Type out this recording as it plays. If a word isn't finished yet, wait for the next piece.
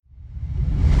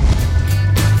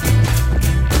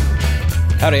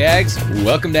Howdy, Ags.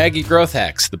 Welcome to Aggie Growth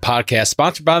Hacks, the podcast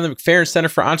sponsored by the McFerrin Center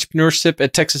for Entrepreneurship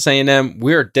at Texas A&M.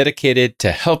 We are dedicated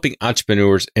to helping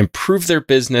entrepreneurs improve their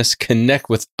business,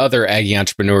 connect with other Aggie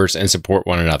entrepreneurs, and support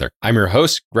one another. I'm your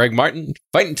host, Greg Martin,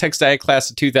 fighting Texas Aggie class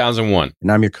of 2001.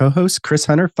 And I'm your co-host, Chris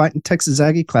Hunter, fighting Texas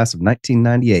Aggie class of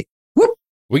 1998. Whoop!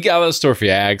 We got a little story for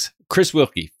you, Ags. Chris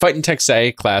Wilke, fighting Texas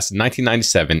Aggie class of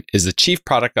 1997, is the Chief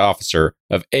Product Officer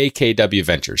of AKW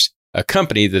Ventures, a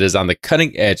company that is on the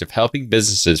cutting edge of helping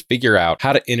businesses figure out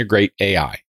how to integrate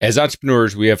AI. As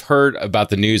entrepreneurs, we have heard about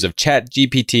the news of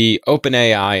ChatGPT,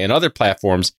 OpenAI, and other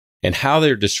platforms and how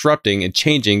they're disrupting and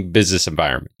changing business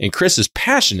environment. And Chris is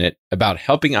passionate about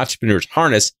helping entrepreneurs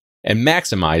harness and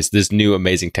maximize this new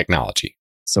amazing technology.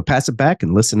 So pass it back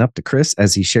and listen up to Chris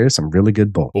as he shares some really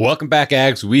good bull. Well, welcome back,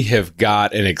 Ags. We have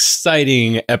got an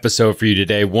exciting episode for you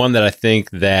today, one that I think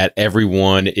that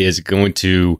everyone is going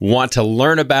to want to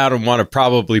learn about and want to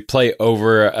probably play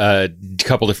over a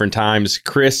couple different times.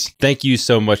 Chris, thank you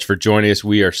so much for joining us.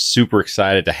 We are super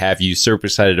excited to have you, super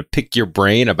excited to pick your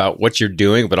brain about what you're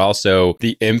doing, but also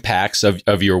the impacts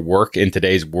of your work in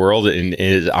today's world and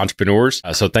as entrepreneurs.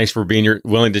 So thanks for being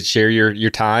willing to share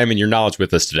your time and your knowledge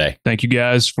with us today. Thank you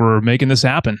guys for making this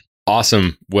happen.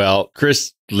 Awesome. Well,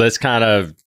 Chris, let's kind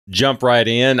of jump right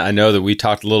in. I know that we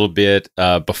talked a little bit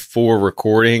before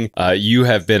recording. You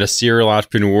have been a serial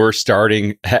entrepreneur,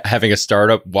 having a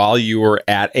startup while you were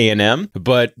at A&M.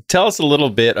 But tell us a little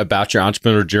bit about your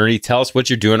entrepreneurial journey. Tell us what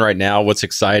you're doing right now, what's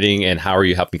exciting, and how are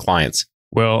you helping clients?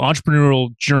 Well,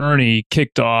 entrepreneurial journey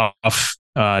kicked off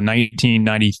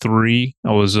 1993.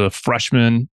 I was a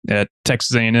freshman at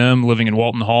Texas A&M, living in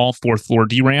Walton Hall, 4th floor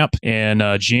D-ramp. And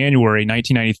January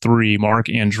 1993, Mark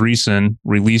Andreessen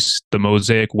released the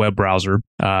Mosaic web browser.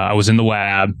 I was in the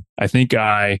lab. I think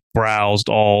I browsed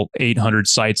all 800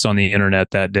 sites on the internet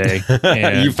that day.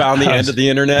 And you found the end of the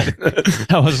internet?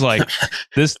 I was like,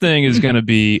 this thing is going to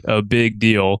be a big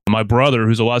deal. My brother,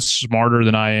 who's a lot smarter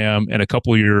than I am and a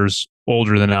couple years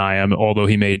older than I am, although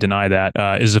he may deny that,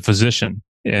 is a physician.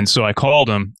 And so I called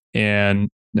him, and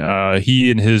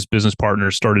he and his business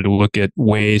partners started to look at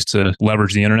ways to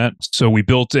leverage the internet. So we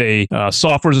built a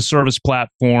software as a service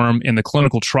platform in the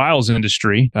clinical trials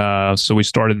industry. So we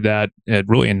started that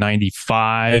in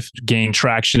 95, gained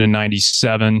traction in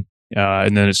 97.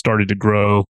 And then it started to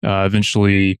grow,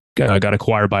 eventually got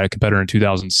acquired by a competitor in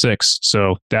 2006.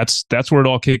 So that's where it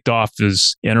all kicked off,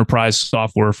 is enterprise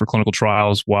software for clinical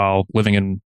trials while living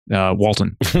in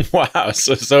Walton. Wow.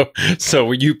 So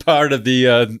were you part of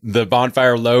the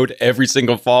bonfire load every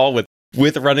single fall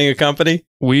with running a company?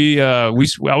 I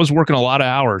was working a lot of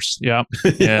hours. Yeah.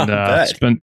 And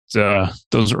spent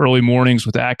those early mornings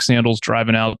with axe handles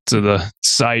driving out to the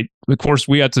site. Of course,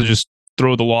 we had to just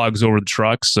throw the logs over the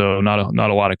truck. So not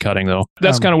a lot of cutting though.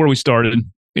 That's kind of where we started.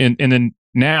 And then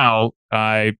now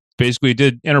I basically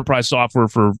did enterprise software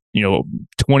for,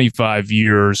 25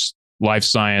 years, life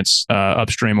science,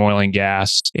 upstream oil and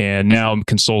gas. And now I'm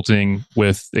consulting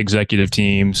with executive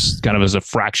teams kind of as a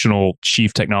fractional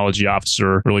chief technology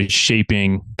officer, really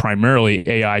shaping primarily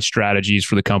AI strategies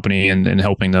for the company and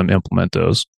helping them implement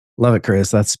those. Love it,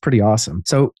 Chris. That's pretty awesome.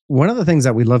 So one of the things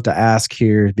that we love to ask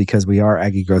here, because we are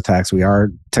Aggie Growth Hacks, we are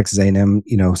Texas A&M,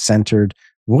 centered.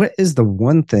 What is the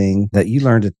one thing that you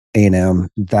learned at A&M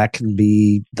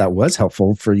that was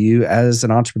helpful for you as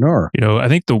an entrepreneur? I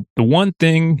think the one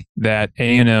thing that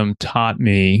A&M taught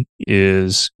me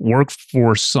is work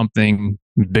for something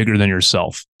bigger than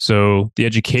yourself. So the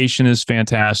education is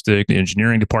fantastic. The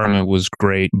engineering department was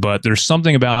great, but there's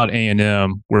something about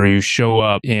A&M where you show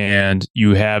up and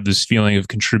you have this feeling of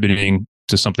contributing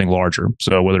to something larger.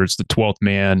 So whether it's the 12th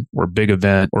man or big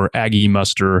event or Aggie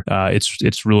muster,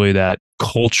 it's really that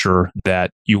culture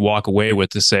that you walk away with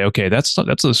to say, okay, that's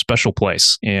a special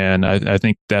place. And I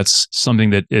think that's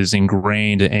something that is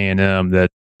ingrained at A&M that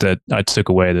I took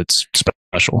away that's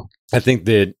special. I think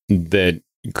that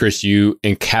Chris, you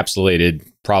encapsulated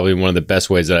probably one of the best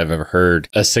ways that I've ever heard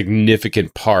a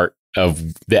significant part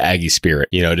of the Aggie spirit,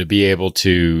 to be able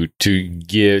to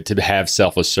give, to have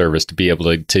selfless service, to be able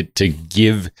to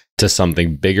give to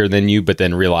something bigger than you, but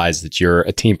then realize that you're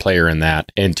a team player in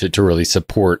that, and to really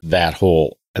support that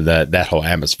whole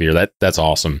atmosphere. That's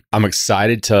awesome. I'm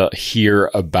excited to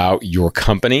hear about your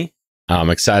company. I'm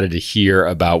excited to hear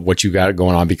about what you got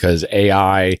going on, because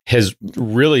AI has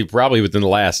really probably within the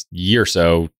last year or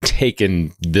so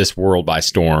taken this world by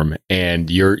storm, and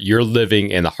you're living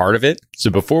in the heart of it.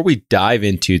 So before we dive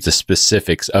into the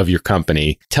specifics of your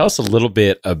company, tell us a little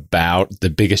bit about the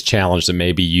biggest challenge that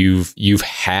maybe you've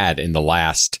had in the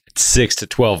last 6 to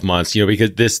 12 months,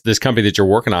 because this company that you're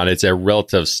working on, it's a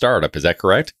relative startup. Is that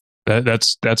correct?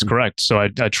 That's correct. So I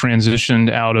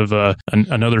transitioned out of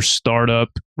another startup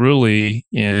really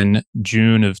in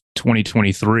June of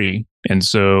 2023, and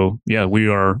so yeah, we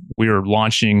are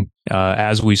launching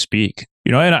as we speak.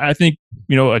 And I think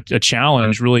a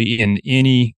challenge really in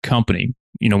any company.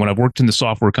 When I've worked in the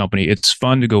software company, it's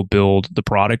fun to go build the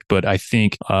product, but I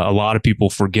think a lot of people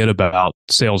forget about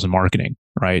sales and marketing.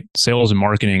 Right. Sales and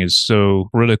marketing is so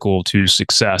critical to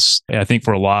success. And I think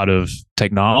for a lot of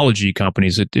technology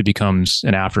companies, it becomes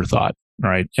an afterthought.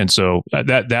 Right. And so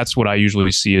that's what I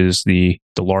usually see as the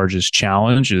largest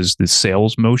challenge is the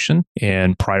sales motion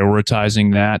and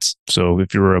prioritizing that. So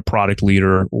if you're a product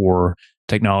leader or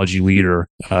technology leader,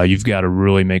 you've got to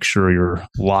really make sure you're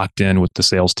locked in with the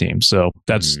sales team. So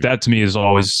that to me is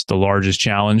always the largest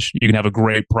challenge. You can have a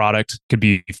great product, could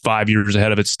be 5 years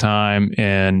ahead of its time,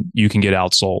 and you can get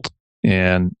outsold.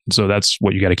 And so that's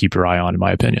what you got to keep your eye on, in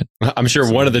my opinion. I'm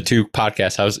sure one of the two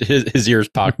podcasts, his ears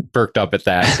perked up at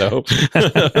that. So,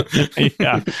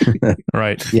 yeah,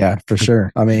 right. Yeah, for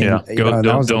sure. I mean,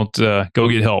 don't go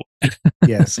get help.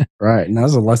 Yes, right. And that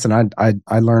was a lesson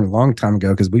I learned a long time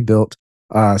ago because we built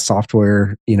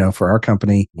software, for our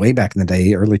company way back in the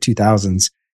day, early 2000s.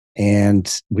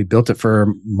 And we built it for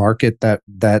a market that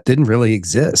didn't really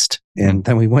exist. And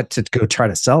then we went to go try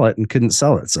to sell it and couldn't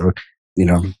sell it. So,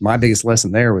 my biggest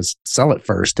lesson there was sell it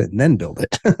first and then build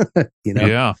it.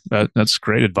 Yeah, that's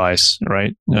great advice,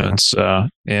 right? Yeah.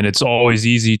 And it's always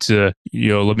easy to,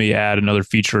 let me add another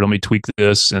feature, let me tweak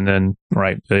this. And then,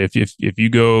 right, if you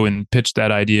go and pitch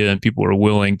that idea and people are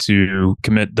willing to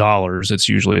commit dollars, it's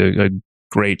usually a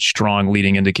great, strong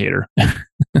leading indicator.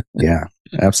 Yeah,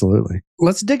 absolutely.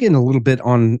 Let's dig in a little bit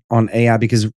on AI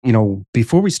because,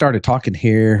 before we started talking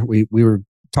here, we were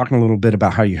talking a little bit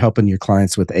about how you're helping your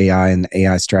clients with AI and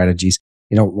AI strategies.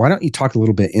 Why don't you talk a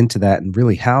little bit into that and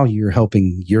really how you're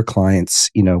helping your clients,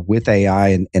 with AI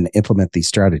and implement these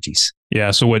strategies?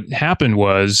 Yeah. So what happened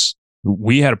was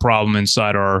we had a problem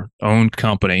inside our own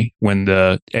company when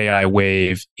the AI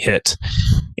wave hit.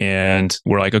 And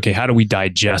we're like, okay, how do we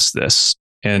digest this?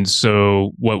 And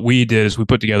so what we did is we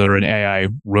put together an AI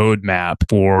roadmap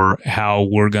for how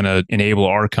we're going to enable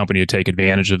our company to take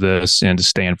advantage of this and to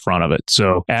stay in front of it.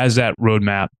 So as that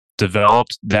roadmap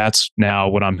developed, that's now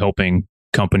what I'm helping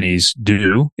companies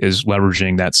do is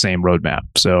leveraging that same roadmap.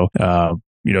 So,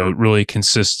 it really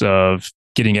consists of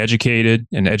getting educated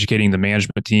and educating the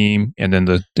management team and then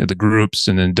the groups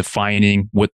and then defining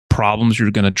what problems you're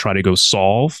going to try to go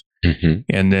solve. Mm-hmm.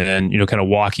 And then, kind of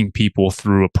walking people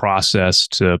through a process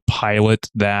to pilot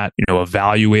that,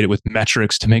 evaluate it with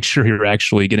metrics to make sure you're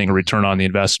actually getting a return on the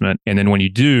investment. And then when you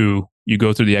do, you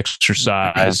go through the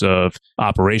exercise of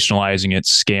operationalizing it,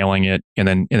 scaling it, and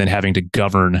then having to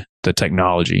govern the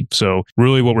technology. So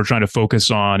really what we're trying to focus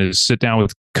on is sit down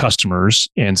with customers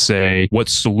and say what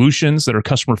solutions that are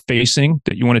customer facing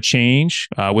that you want to change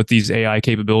with these AI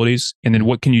capabilities. And then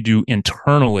what can you do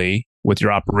internally with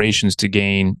your operations to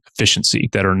gain efficiency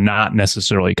that are not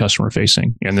necessarily customer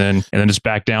facing. And then just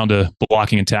back down to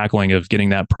blocking and tackling of getting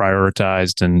that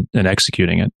prioritized and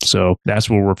executing it. So that's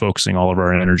where we're focusing all of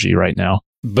our energy right now.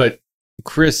 But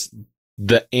Chris,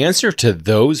 the answer to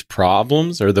those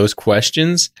problems or those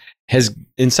questions has,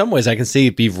 in some ways, I can see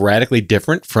it be radically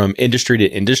different from industry to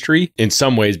industry. In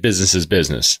some ways, business is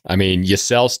business. I mean, you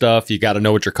sell stuff, you got to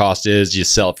know what your cost is. You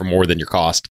sell it for more than your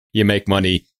cost. You make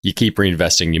money, you keep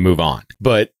reinvesting, you move on.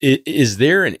 But is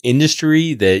there an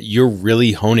industry that you're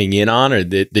really honing in on or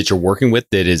that you're working with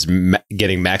that is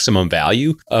getting maximum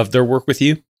value of their work with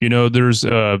you? There's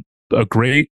a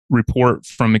great report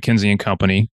from McKinsey &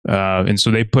 Company. And so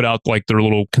they put out like their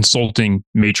little consulting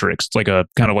matrix. It's like a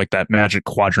kind of like that magic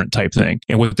quadrant type thing.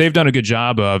 And what they've done a good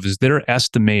job of is they're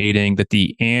estimating that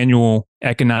the annual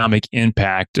economic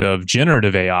impact of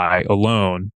generative AI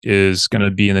alone is going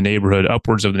to be in the neighborhood,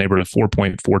 upwards of the neighborhood of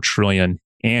 4.4 trillion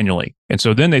annually. And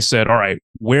so then they said, all right,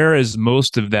 where is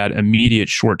most of that immediate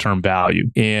short-term value?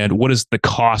 And what is the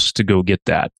cost to go get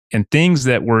that? And things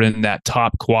that were in that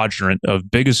top quadrant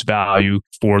of biggest value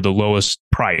for the lowest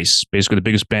price, basically the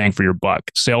biggest bang for your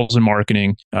buck. Sales and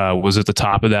marketing was at the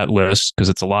top of that list because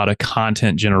it's a lot of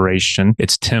content generation.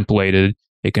 It's templated.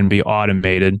 It can be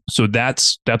automated. So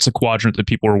that's a quadrant that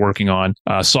people are working on.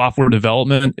 Software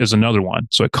development is another one.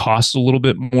 So it costs a little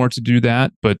bit more to do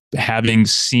that. But having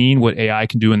seen what AI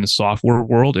can do in the software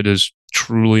world, it is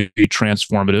truly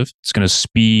transformative. It's going to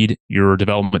speed your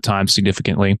development time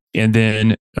significantly. And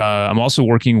then I'm also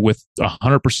working with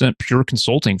 100% pure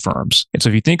consulting firms. And so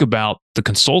if you think about the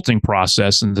consulting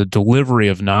process and the delivery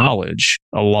of knowledge,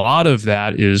 a lot of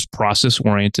that is process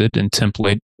oriented and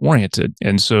template oriented.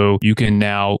 And so you can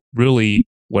now really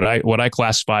what I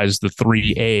classify as the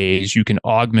 3 A's. You can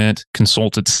augment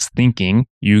consultants' thinking.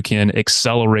 You can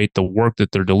accelerate the work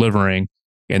that they're delivering.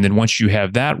 And then once you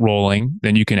have that rolling,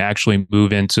 then you can actually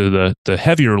move into the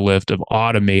heavier lift of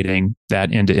automating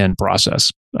that end-to-end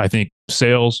process. I think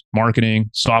sales, marketing,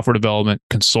 software development,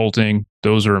 consulting,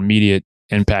 those are immediate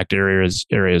impact areas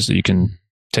that you can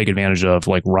take advantage of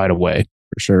like right away.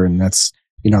 For sure. And that's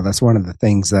one of the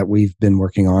things that we've been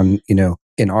working on,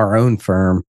 in our own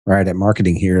firm, right, at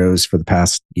Marketing Heroes for the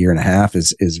past year and a half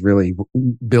is really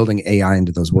building AI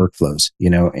into those workflows,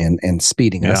 and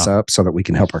speeding us up so that we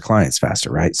can help our clients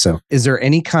faster, right? So is there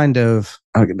any kind of,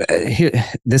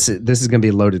 this is going to be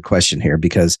a loaded question here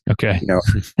because,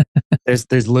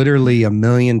 there's literally a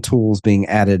million tools being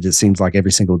added, it seems like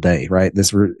every single day, right?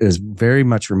 This is very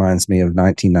much reminds me of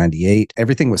 1998.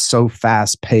 Everything was so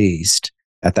fast paced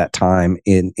at that time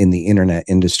in the internet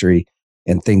industry.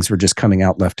 And things were just coming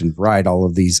out left and right. All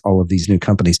of these new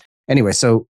companies. Anyway,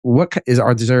 so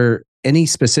are there any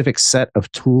specific set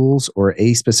of tools or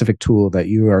a specific tool that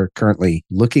you are currently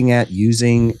looking at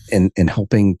using and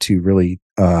helping to really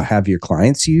have your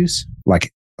clients use,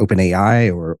 like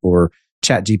OpenAI or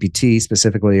ChatGPT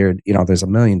specifically, or there's a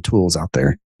million tools out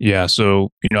there. Yeah.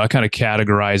 So, I kind of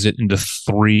categorize it into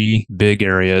 3 big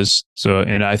areas. So,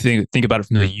 and I think about it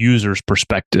from the user's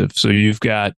perspective. So you've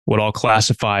got what I'll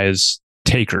classify as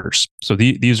takers. So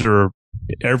these are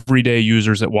everyday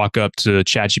users that walk up to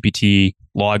ChatGPT,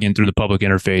 log in through the public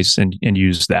interface and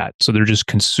use that. So they're just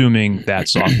consuming that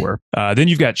software. Then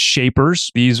you've got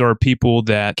shapers. These are people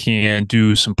that can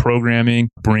do some programming,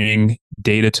 bring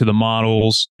data to the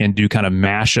models, and do kind of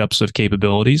mashups of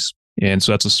capabilities. And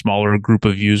so that's a smaller group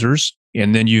of users.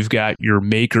 And then you've got your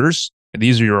makers.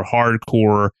 These are your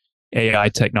hardcore AI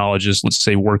technologists, let's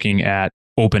say working at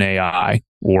OpenAI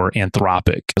or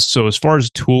Anthropic. So as far as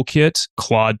toolkit,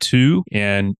 Claude 2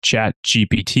 and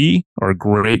ChatGPT are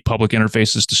great public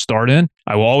interfaces to start in.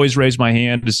 I will always raise my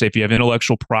hand to say if you have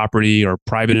intellectual property or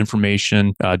private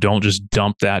information, don't just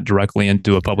dump that directly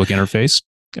into a public interface.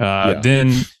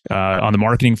 Then on the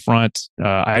marketing front,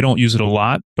 I don't use it a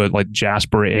lot, but like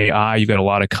Jasper AI, you've got a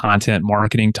lot of content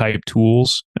marketing type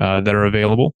tools that are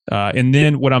available. And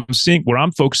then where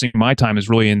I'm focusing my time is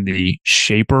really in the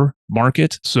shaper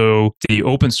market. So the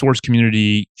open source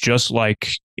community, just like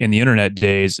in the internet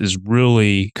days, is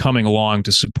really coming along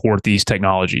to support these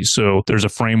technologies. So there's a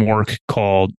framework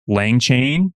called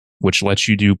LangChain, which lets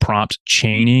you do prompt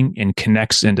chaining and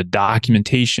connects into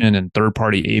documentation and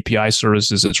third-party API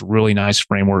services. It's a really nice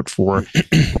framework for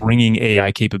bringing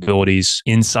AI capabilities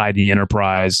inside the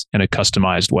enterprise in a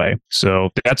customized way. So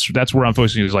that's where I'm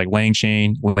focusing is like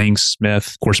LangChain,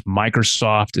 Langsmith. Of course,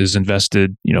 Microsoft is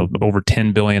invested, over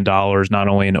 $10 billion, not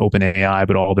only in OpenAI,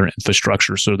 but all their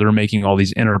infrastructure. So they're making all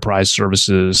these enterprise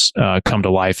services come to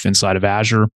life inside of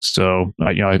Azure. So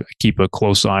I keep a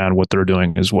close eye on what they're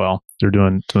doing as well. They're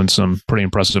doing some pretty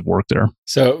impressive work there.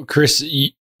 So, Chris,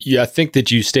 I think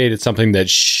that you stated something that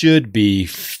should be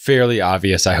fairly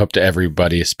obvious, I hope, to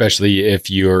everybody, especially if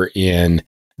you're in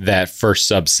that first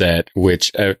subset,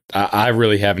 which I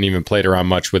really haven't even played around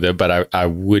much with it, but I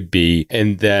would be,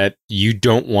 and that you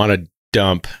don't want to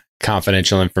dump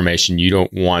confidential information. You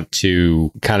don't want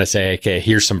to kind of say, okay,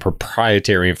 here's some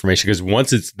proprietary information, because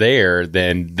once it's there,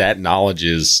 then that knowledge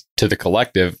is to the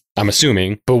collective, I'm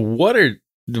assuming. But what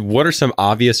are some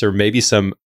obvious or maybe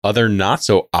some other not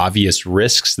so obvious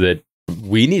risks that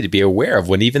we need to be aware of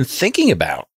when even thinking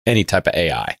about any type of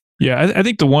AI? Yeah, I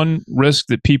think the one risk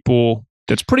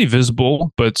that's pretty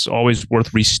visible, but it's always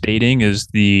worth restating, is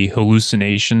the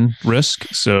hallucination risk.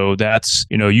 So that's,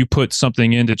 you put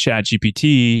something into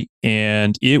ChatGPT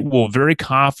and it will very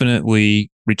confidently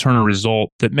return a result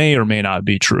that may or may not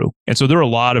be true. And so there are a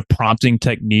lot of prompting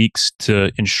techniques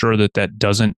to ensure that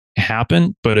doesn't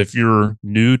happen. But if you're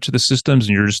new to the systems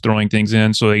and you're just throwing things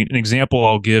in, so an example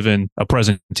I'll give in a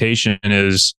presentation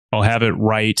is I'll have it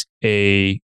write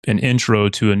an intro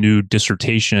to a new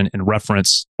dissertation and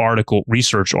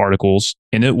research articles,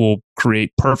 and it will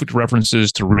create perfect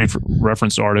references to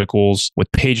reference articles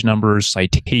with page numbers,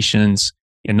 citations,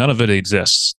 and none of it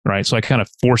exists, right? So I kind of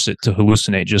force it to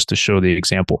hallucinate just to show the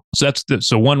example. So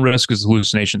so one risk is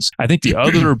hallucinations. I think the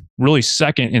other really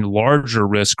second and larger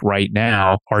risk right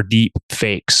now are deep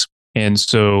fakes. And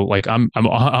so like I'm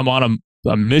on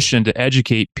a mission to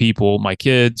educate people, my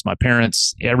kids, my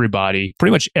parents, everybody. Pretty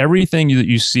much everything that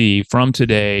you see from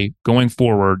today going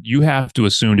forward, you have to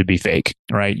assume to be fake,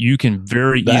 right? You can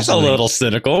very easily. That's a little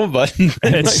cynical, but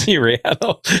it might be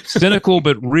real. Cynical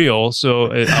but real.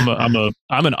 So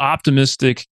I'm an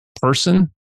optimistic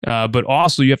person. But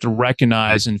also you have to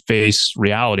recognize and face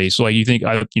reality. So like you think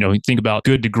about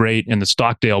good to great and the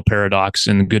Stockdale paradox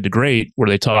in Good to Great, where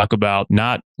they talk about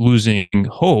not losing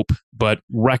hope, but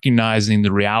recognizing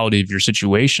the reality of your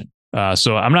situation.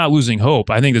 So I'm not losing hope.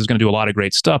 I think this is going to do a lot of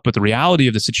great stuff. But the reality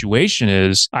of the situation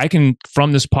is I can,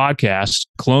 from this podcast,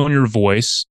 clone your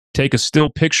voice, take a still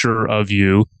picture of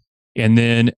you, and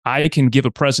then I can give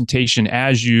a presentation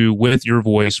as you with your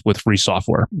voice with free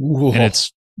software. Whoa. And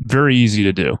it's very easy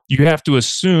to do. You have to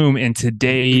assume in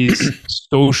today's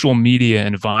social media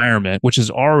environment, which has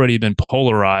already been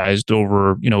polarized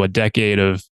over, a decade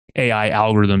of AI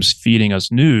algorithms feeding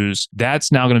us news, that's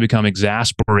now going to become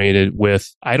exasperated with,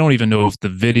 I don't even know if the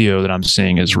video that I'm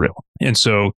seeing is real. And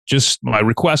so just my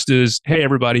request is, hey,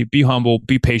 everybody, be humble,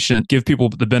 be patient, give people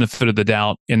the benefit of the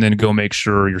doubt, and then go make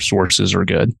sure your sources are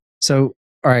good. So,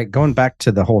 all right, going back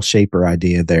to the whole shaper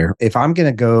idea there, if I'm going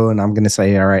to go and I'm going to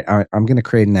say, all right, I'm going to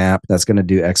create an app that's going to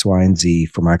do X, Y, and Z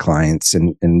for my clients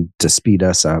and to speed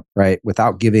us up, right?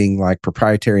 Without giving like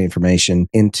proprietary information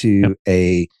into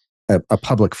a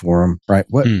public forum, right?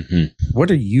 What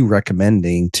are you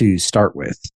recommending to start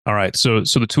with? All right. So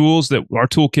the tools that our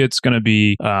toolkit's going to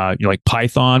be like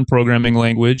Python programming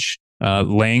language,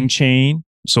 LangChain.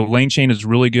 So LangChain is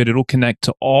really good. It'll connect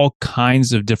to all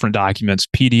kinds of different documents,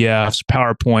 PDFs,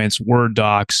 PowerPoints, Word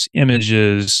docs,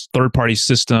 images, third-party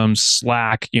systems,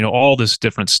 Slack, all this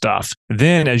different stuff.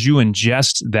 Then as you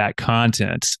ingest that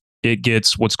content, it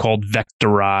gets what's called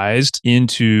vectorized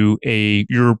into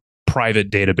your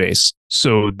private database.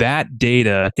 So that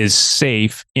data is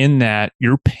safe in that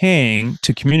you're paying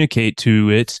to communicate to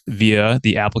it via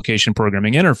the application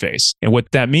programming interface. And what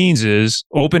that means is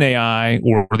OpenAI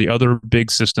or the other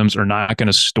big systems are not going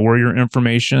to store your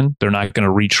information. They're not going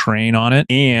to retrain on it.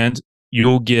 And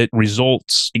you'll get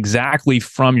results exactly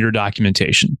from your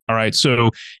documentation. All right.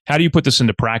 So how do you put this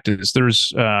into practice?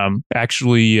 There's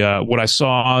what I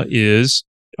saw is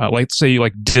let's say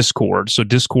like Discord. So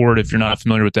Discord, if you're not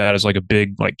familiar with that, is like a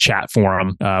big like chat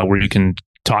forum where you can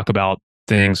talk about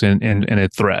things in a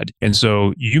thread. And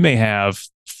so you may have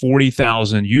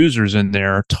 40,000 users in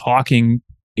there talking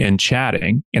and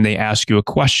chatting, and they ask you a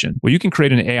question. Well, you can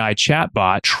create an AI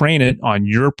chatbot, train it on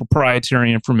your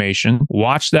proprietary information,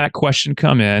 watch that question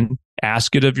come in,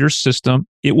 ask it of your system.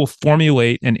 It will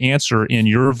formulate an answer in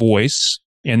your voice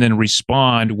and then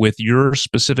respond with your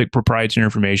specific proprietary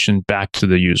information back to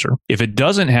the user. If it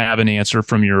doesn't have an answer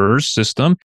from your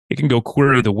system, it can go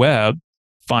query the web,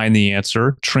 find the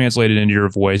answer, translate it into your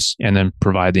voice, and then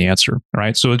provide the answer. All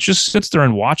right. So it just sits there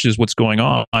and watches what's going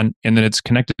on, and then it's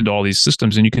connected to all these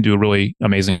systems, and you can do really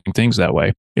amazing things that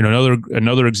way.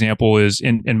 Another example is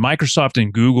in Microsoft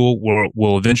and Google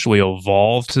will eventually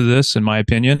evolve to this, in my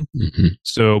opinion. Mm-hmm.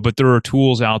 So, but there are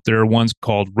tools out there. One's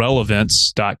called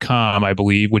relevance.com, I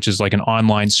believe, which is like an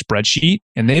online spreadsheet,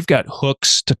 and they've got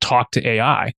hooks to talk to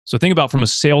AI. So think about from a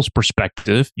sales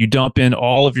perspective, you dump in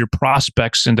all of your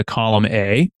prospects into column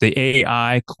A, the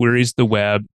AI queries the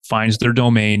web, finds their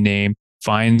domain name,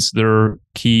 finds their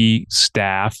key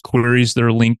staff, queries their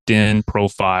LinkedIn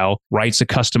profile, writes a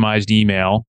customized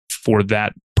email for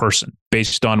that person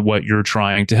based on what you're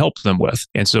trying to help them with.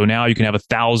 And so now you can have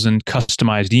 1,000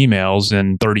 customized emails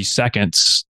in 30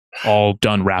 seconds, all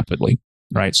done rapidly.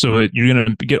 Right. So you're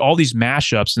going to get all these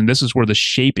mashups, and this is where the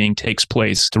shaping takes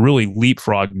place to really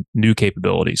leapfrog new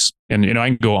capabilities. And, I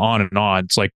can go on and on.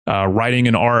 It's like writing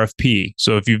an RFP.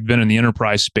 So if you've been in the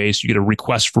enterprise space, you get a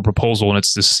request for proposal, and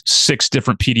it's this 6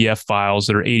 different PDF files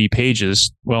that are 80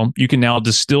 pages. Well, you can now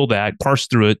distill that, parse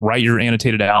through it, write your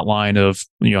annotated outline of,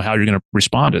 how you're going to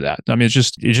respond to that. I mean, it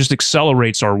just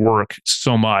accelerates our work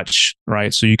so much,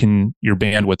 right? So your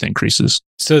bandwidth increases.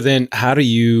 So then how do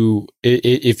you,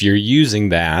 if you're using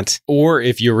that, or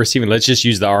if you're receiving, let's just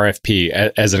use the RFP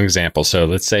as an example. So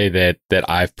let's say that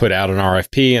I've put out an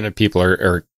RFP and people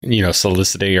are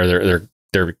soliciting, or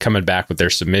they're coming back with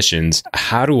their submissions.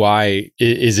 How do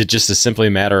is it just simply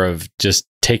a matter of just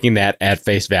taking that at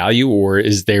face value, or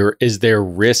is there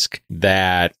risk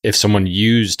that if someone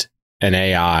used an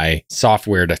AI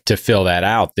software to fill that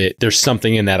out, that there's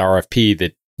something in that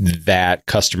RFP that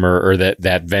customer or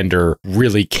that vendor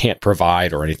really can't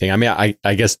provide or anything? I mean,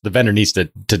 I guess the vendor needs to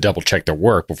double check their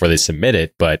work before they submit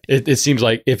it, but it seems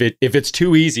like if it's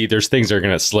too easy, there's things that are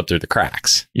going to slip through the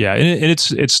cracks. Yeah, and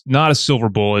it's not a silver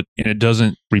bullet, and it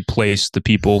doesn't replace the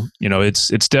people. It's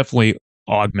definitely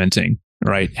augmenting,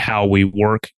 right, how we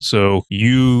work. So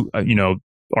you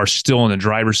are still in the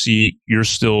driver's seat. You're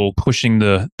still pushing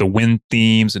the win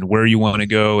themes and where you want to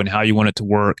go and how you want it to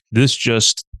work. This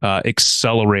just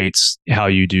accelerates how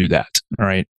you do that. All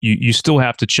right. You still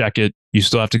have to check it. You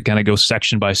still have to kind of go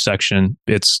section by section.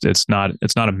 It's not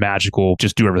a magical,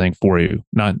 just do everything for you.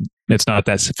 It's not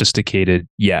that sophisticated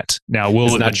yet. Now,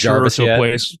 will it mature to a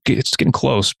place? It's getting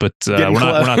close, but we're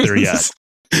not there yet.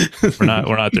 we're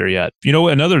not there yet.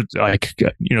 Another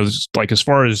like as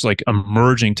far as like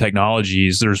emerging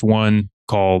technologies, there's one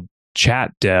called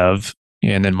Chat Dev.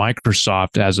 And then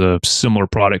Microsoft has a similar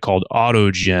product called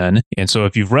AutoGen. And so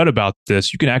if you've read about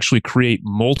this, you can actually create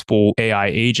multiple AI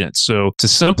agents. So to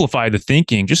simplify the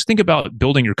thinking, just think about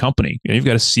building your company. You've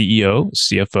got a CEO,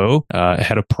 CFO,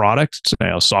 head of product,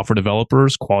 software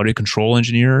developers, quality control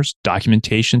engineers,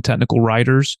 documentation, technical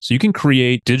writers. So you can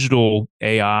create digital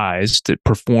AIs that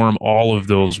perform all of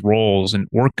those roles and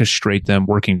orchestrate them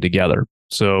working together.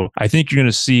 So I think you're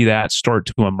going to see that start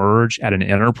to emerge at an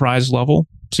enterprise level.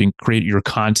 So you can create your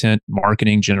content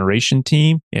marketing generation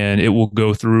team, and it will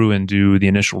go through and do the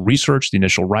initial research, the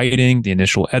initial writing, the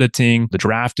initial editing, the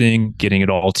drafting, getting it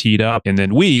all teed up. And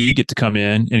then we get to come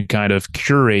in and kind of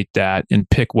curate that and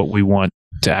pick what we want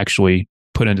to actually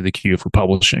put into the queue for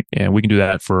publishing. And we can do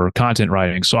that for content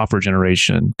writing, software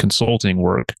generation, consulting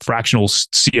work. Fractional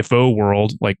CFO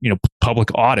world, like, public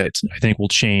audit, I think will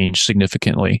change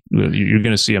significantly. You're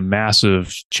going to see a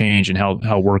massive change in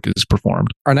how work is performed.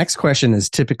 Our next question is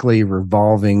typically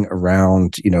revolving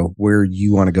around, where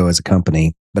you want to go as a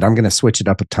company, but I'm going to switch it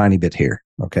up a tiny bit here.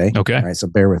 Okay. All right. So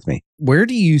bear with me. Where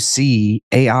do you see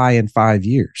AI in 5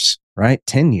 years, right?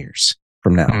 10 years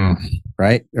from now,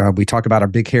 right? We talk about our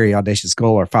big, hairy, audacious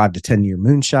goal, our 5 to 10 year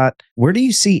moonshot. Where do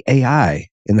you see AI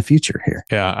in the future here?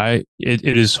 Yeah, it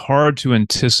is hard to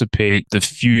anticipate the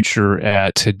future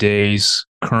at today's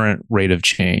current rate of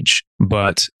change.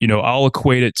 But I'll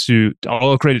equate it to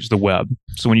the web.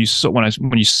 So when you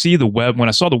see the web, when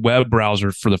I saw the web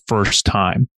browser for the first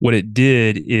time, what it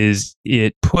did is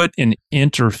it put an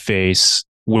interface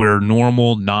where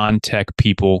normal non-tech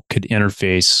people could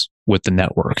interface with the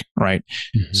network, right?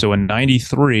 Mm-hmm. So in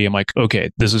 93, I'm like,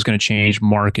 okay, this is going to change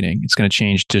marketing. It's going to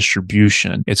change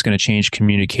distribution. It's going to change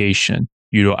communication.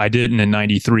 I didn't in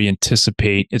 93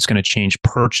 anticipate it's going to change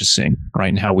purchasing, right?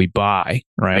 And how we buy,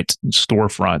 right?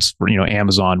 Storefronts for,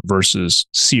 Amazon versus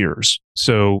Sears.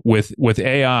 So with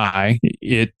AI,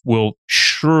 it will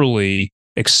surely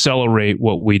accelerate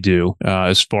what we do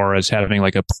as far as having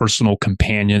like a personal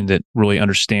companion that really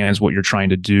understands what you're trying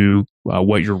to do,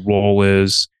 what your role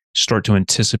is, start to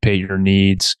anticipate your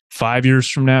needs. 5 years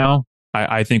from now,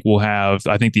 I think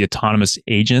the autonomous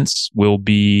agents will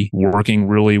be working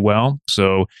really well.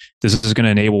 So this is going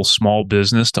to enable small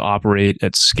business to operate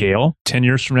at scale. 10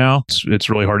 years from now, it's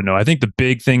really hard to know. I think the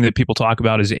big thing that people talk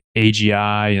about is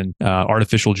AGI and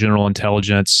artificial general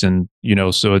intelligence. And,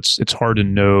 so it's hard to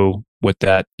know what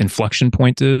that inflection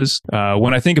point is.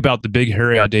 When I think about the big,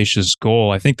 hairy, audacious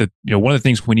goal, I think that, one of the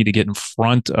things we need to get in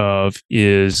front of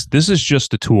is this is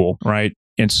just a tool, right?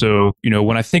 And so,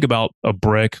 when I think about a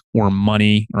brick or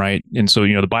money, right? And so,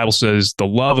 the Bible says the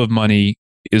love of money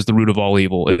is the root of all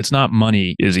evil. It's not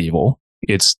money is evil.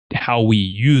 It's how we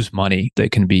use money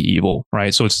that can be evil,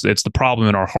 right? So it's the problem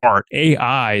in our heart.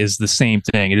 AI is the same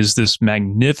thing. It is this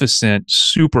magnificent,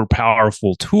 super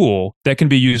powerful tool that can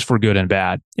be used for good and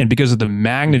bad. And because of the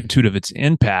magnitude of its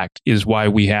impact is why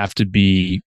we have to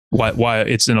be why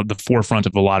it's in the forefront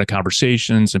of a lot of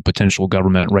conversations and potential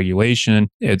government regulation.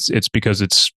 It's because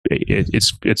it's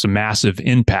a massive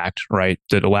impact, right?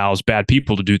 That allows bad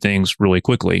people to do things really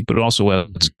quickly, but it also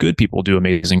lets good people do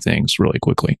amazing things really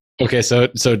quickly. Okay, so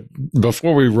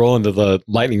before we roll into the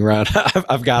lightning round,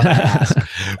 I've got to ask,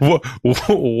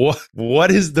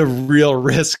 what is the real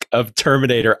risk of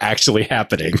Terminator actually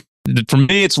happening? For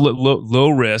me, it's low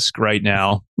risk right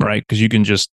now, right? Because you can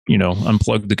just,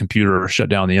 unplug the computer or shut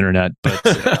down the internet.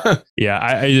 But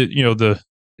yeah,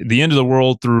 the end of the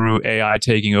world through AI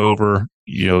taking over,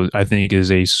 I think is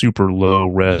a super low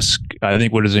risk. I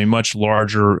think what is a much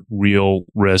larger real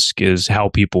risk is how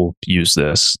people use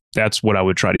this. That's what I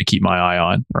would try to keep my eye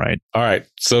on, right? All right.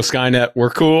 So Skynet, we're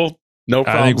cool. No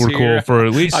problems. I think we're here. Cool for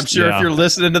at least. I'm sure if you're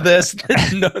listening to this,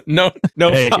 no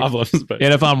hey, problems. But.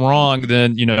 And if I'm wrong,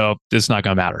 then it's not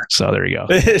going to matter. So there you go.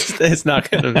 It's not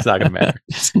going to matter.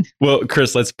 Well,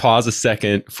 Chris, let's pause a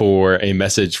second for a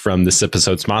message from this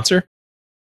episode's sponsor.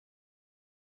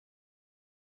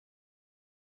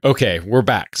 Okay, we're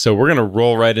back. So we're going to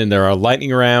roll right into our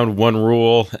lightning round. One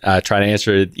rule, try to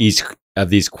answer each of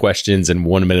these questions in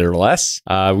 1 minute or less.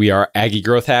 We are Aggie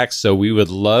Growth Hacks, so we would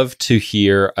love to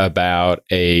hear about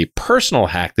a personal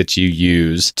hack that you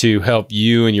use to help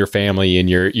you and your family in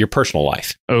your personal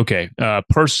life. Okay,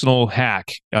 personal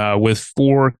hack with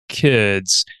 4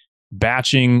 kids.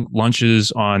 batching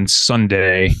lunches on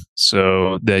Sunday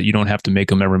so that you don't have to make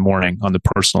them every morning on the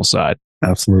personal side.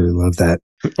 Absolutely love that.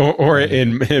 Or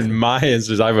in my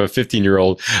instance, I have a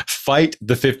 15-year-old. Fight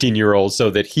the 15-year-old so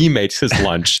that he makes his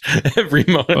lunch every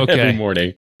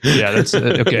morning. Yeah, that's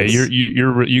okay.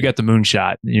 You got the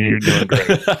moonshot. You're doing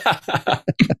great.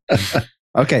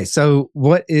 Okay, so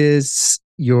what is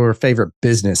your favorite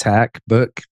business hack,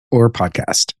 book, or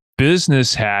podcast?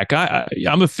 Business hack.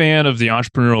 I'm a fan of the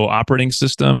entrepreneurial operating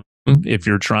system. If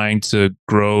you're trying to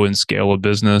grow and scale a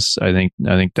business, I think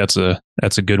that's a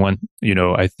good one.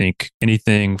 I think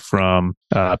anything from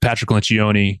Patrick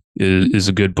Lencioni is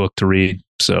a good book to read.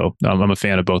 So I'm a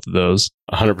fan of both of those.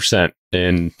 100%.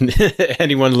 And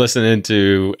anyone listening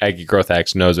to Aggie Growth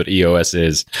Hacks knows what EOS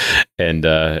is, and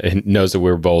knows that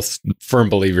we're both firm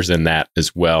believers in that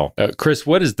as well. Chris,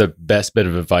 what is the best bit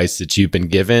of advice that you've been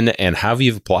given, and how have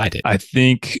you applied it? I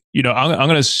think, I'm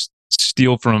going to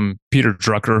steal from Peter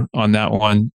Drucker on that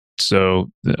one. So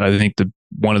I think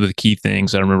one of the key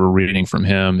things I remember reading from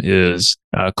him is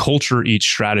culture eats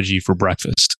strategy for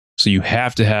breakfast. So you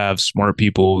have to have smart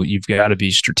people. You've got to be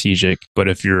strategic. But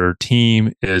if your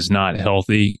team is not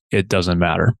healthy, it doesn't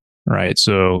matter. Right.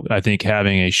 So I think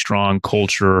having a strong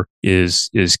culture is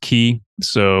key.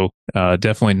 So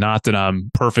definitely not that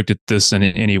I'm perfect at this in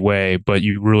any way, but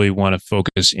you really want to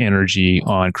focus energy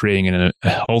on creating a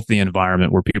healthy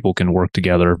environment where people can work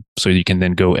together so you can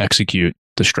then go execute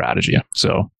the strategy.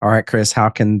 So, all right, Chris, how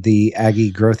can the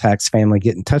Aggie Growth Hacks family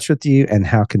get in touch with you, and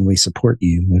how can we support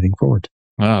you moving forward?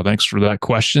 Thanks for that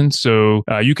question. So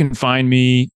you can find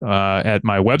me at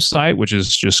my website, which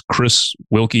is just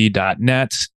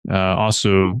chriswilke.net.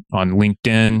 Also on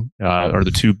LinkedIn are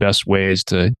the two best ways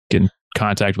to get in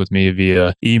contact with me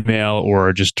via email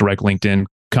or just direct LinkedIn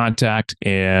contact.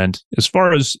 And as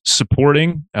far as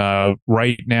supporting,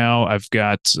 right now I've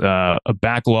got a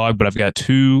backlog, but I've got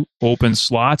 2 open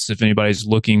slots if anybody's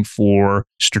looking for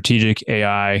strategic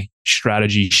AI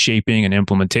strategy shaping and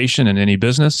implementation in any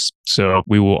business. So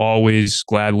we will always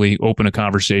gladly open a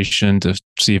conversation to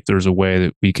see if there's a way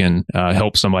that we can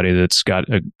help somebody that's got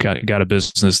a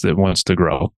business that wants to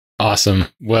grow. Awesome.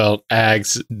 Well,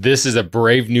 Ags, this is a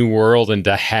brave new world, and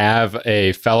to have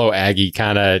a fellow Aggie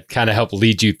kind of help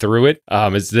lead you through it,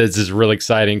 this is really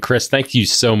exciting. Chris, thank you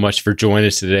so much for joining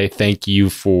us today. Thank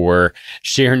you for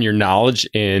sharing your knowledge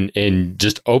and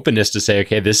just openness to say,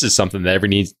 okay, this is something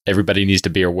that everybody needs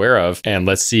to be aware of, and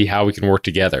let's see how we can work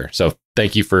together. So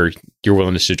thank you for your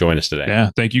willingness to join us today. Yeah,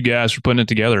 thank you guys for putting it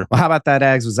together. Well, how about that,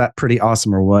 Ags? Was that pretty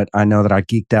awesome or what? I know that I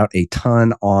geeked out a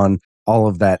ton on all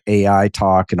of that AI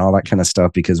talk and all that kind of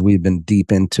stuff because we've been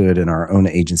deep into it in our own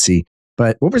agency.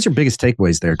 But what was your biggest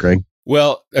takeaways there, Greg?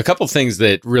 Well, a couple of things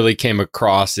that really came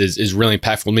across is really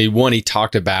impactful to me. One, he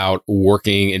talked about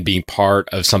working and being part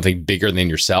of something bigger than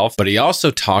yourself, but he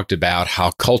also talked about how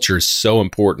culture is so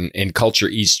important and culture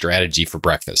eats strategy for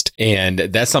breakfast. And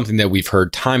that's something that we've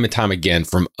heard time and time again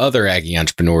from other Aggie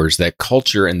entrepreneurs, that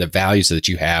culture and the values that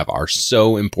you have are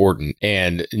so important.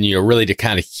 And, really to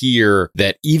kind of hear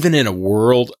that even in a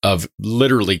world of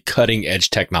literally cutting edge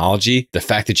technology, the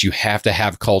fact that you have to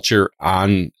have culture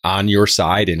on your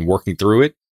side and working through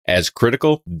it as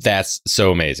critical, that's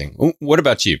so amazing. What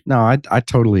about you? No, I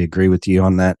totally agree with you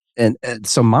on that. And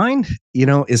so mine,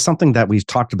 is something that we've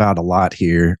talked about a lot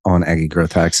here on Aggie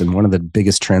Growth Hacks. And one of the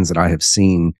biggest trends that I have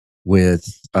seen with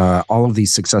all of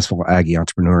these successful Aggie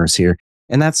entrepreneurs here,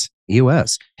 and that's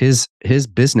EOS. His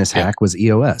business hack was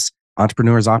EOS,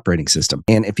 Entrepreneur's Operating System.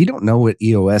 And if you don't know what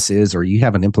EOS is, or you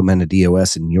haven't implemented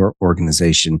EOS in your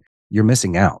organization, you're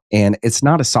missing out. And it's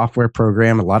not a software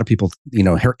program. A lot of people,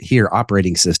 hear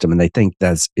operating system and they think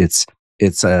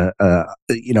it's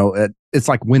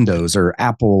like Windows or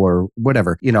Apple or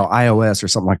whatever, iOS or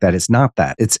something like that. It's not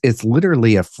that. It's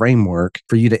literally a framework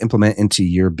for you to implement into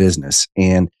your business.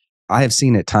 And I have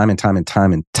seen it time and time and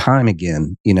time and time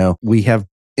again. We have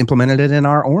implemented it in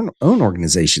our own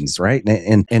organizations, right?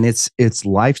 And it's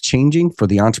life-changing for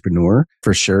the entrepreneur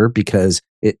for sure, because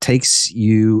it takes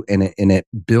you and it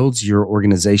builds your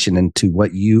organization into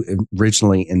what you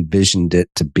originally envisioned it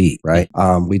to be, right?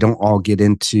 We don't all get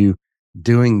into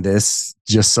doing this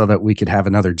just so that we could have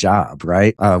another job,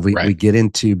 right? We get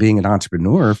into being an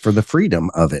entrepreneur for the freedom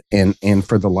of it and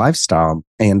for the lifestyle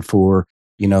and for,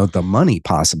 the money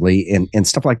possibly and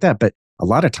stuff like that. But a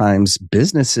lot of times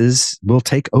businesses will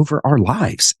take over our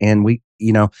lives, and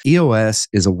EOS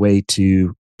is a way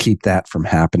to keep that from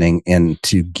happening and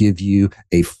to give you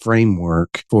a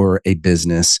framework for a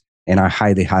business And I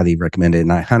highly, highly recommend it.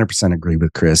 And I 100% agree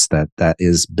with Chris that that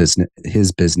is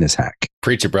his business hack.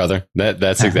 Preach it, brother.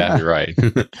 That's exactly right.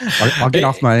 I'll get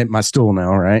off my stool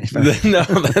now, right? No,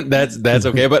 that's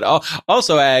okay. But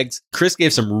also, Ags, Chris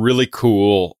gave some really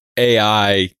cool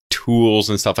AI tools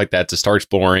and stuff like that to start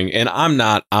exploring. And I'm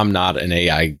not an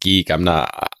AI geek. I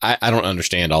don't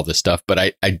understand all this stuff, but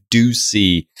I do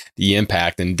see the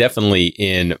impact, and definitely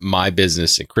in my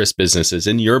business and Chris' businesses,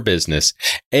 in your business,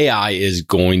 AI is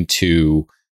going to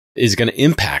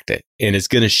impact it and it's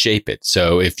going to shape it.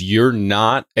 So if you're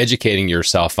not educating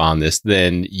yourself on this,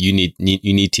 then you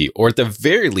need to, or at the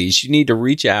very least, you need to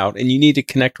reach out and you need to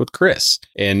connect with Chris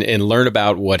and learn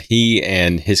about what he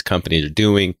and his company are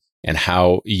doing and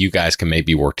how you guys can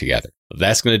maybe work together.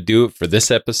 That's going to do it for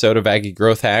this episode of Aggie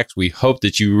Growth Hacks. We hope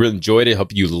that you really enjoyed it.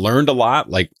 Hope you learned a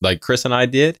lot like Chris and I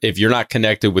did. If you're not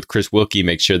connected with Chris Wilke,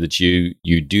 make sure that you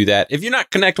do that. If you're not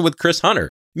connected with Chris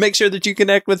Hunter, make sure that you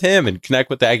connect with him and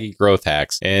connect with Aggie Growth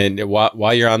Hacks. And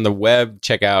while you're on the web,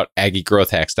 check out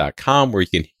aggiegrowthhacks.com, where you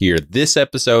can hear this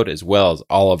episode as well as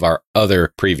all of our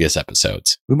other previous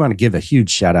episodes. We want to give a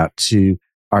huge shout out to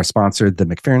our sponsor, the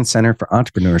McFerrin Center for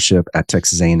Entrepreneurship at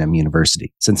Texas A&M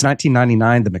University. Since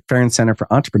 1999, the McFerrin Center for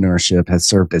Entrepreneurship has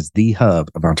served as the hub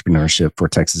of entrepreneurship for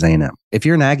Texas A&M. If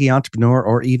you're an Aggie entrepreneur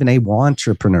or even a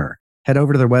wantrepreneur, head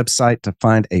over to their website to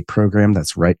find a program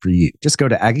that's right for you. Just go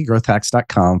to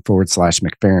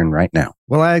aggiegrowthhacks.com/McFerrin right now.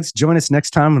 Well, Ags, join us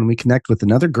next time when we connect with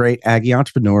another great Aggie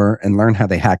entrepreneur and learn how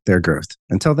they hack their growth.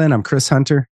 Until then, I'm Chris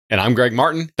Hunter. And I'm Greg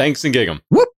Martin. Thanks and gig 'em.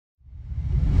 Whoop!